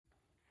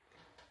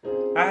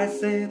I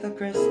see the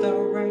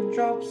crystal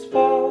raindrops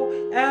fall,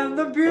 and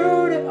the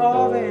beauty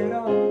of it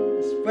all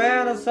is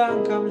when the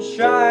sun comes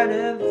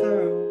shining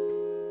through.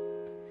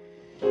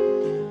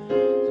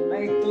 To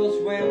make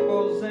those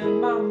rainbows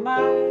in my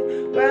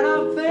mind, when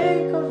I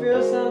think of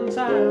you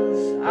sometimes,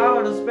 I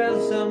wanna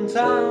spend some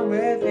time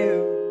with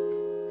you.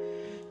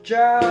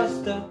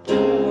 Just the two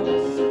of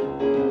us,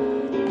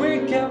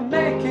 we can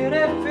make it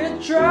if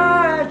we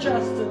try.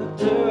 Just the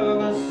two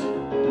of us,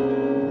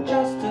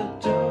 just the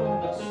two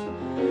of us,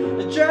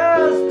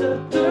 just the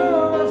two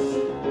of us.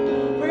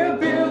 We're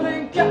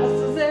building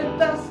castles in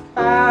the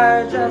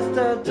sky. Just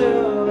the two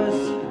of us,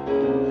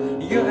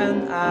 you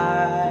and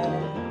I.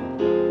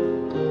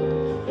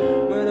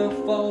 We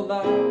don't fall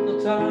down, no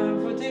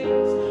time for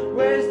tears.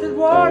 Wasted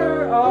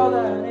water, all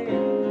that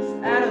is,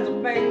 and to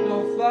make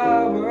no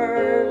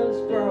flowers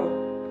grow.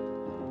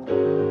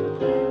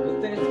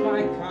 But this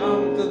might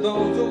come to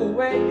those who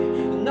wait,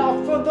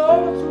 not for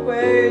those who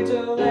wait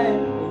too late.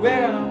 We're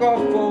gonna go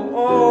for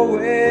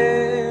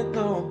always,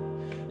 no.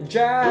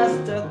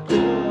 Just the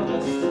two of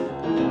us,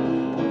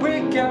 we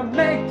can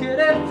make it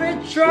if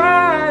we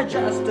try.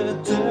 Just the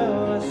two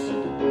of us,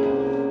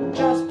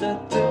 just the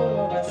two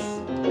of us,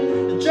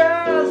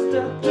 just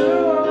the two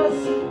of us.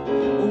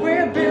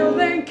 We're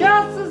building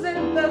castles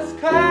in the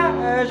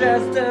sky.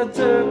 Just the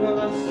two of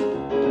us,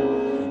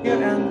 you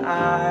and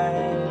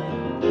I.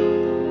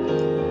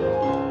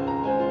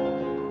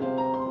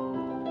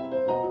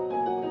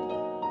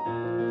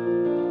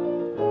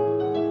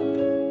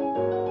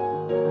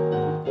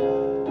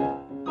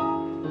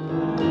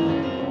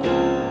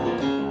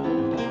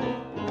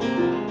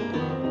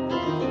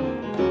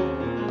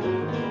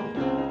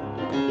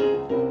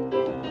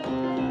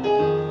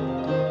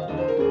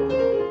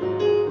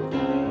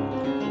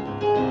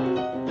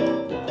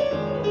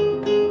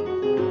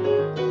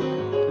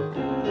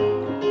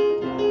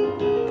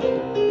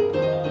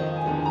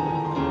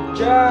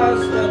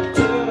 Just the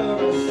two of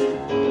us,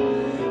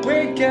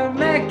 we can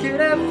make it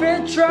if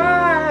we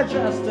try.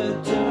 Just the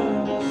two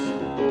of us,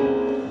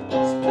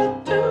 just the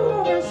two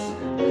of us,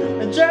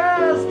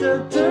 just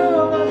the two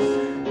of us.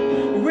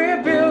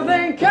 We're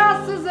building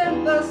castles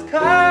in the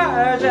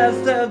sky.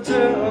 Just the two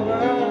of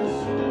us,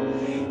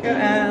 you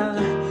and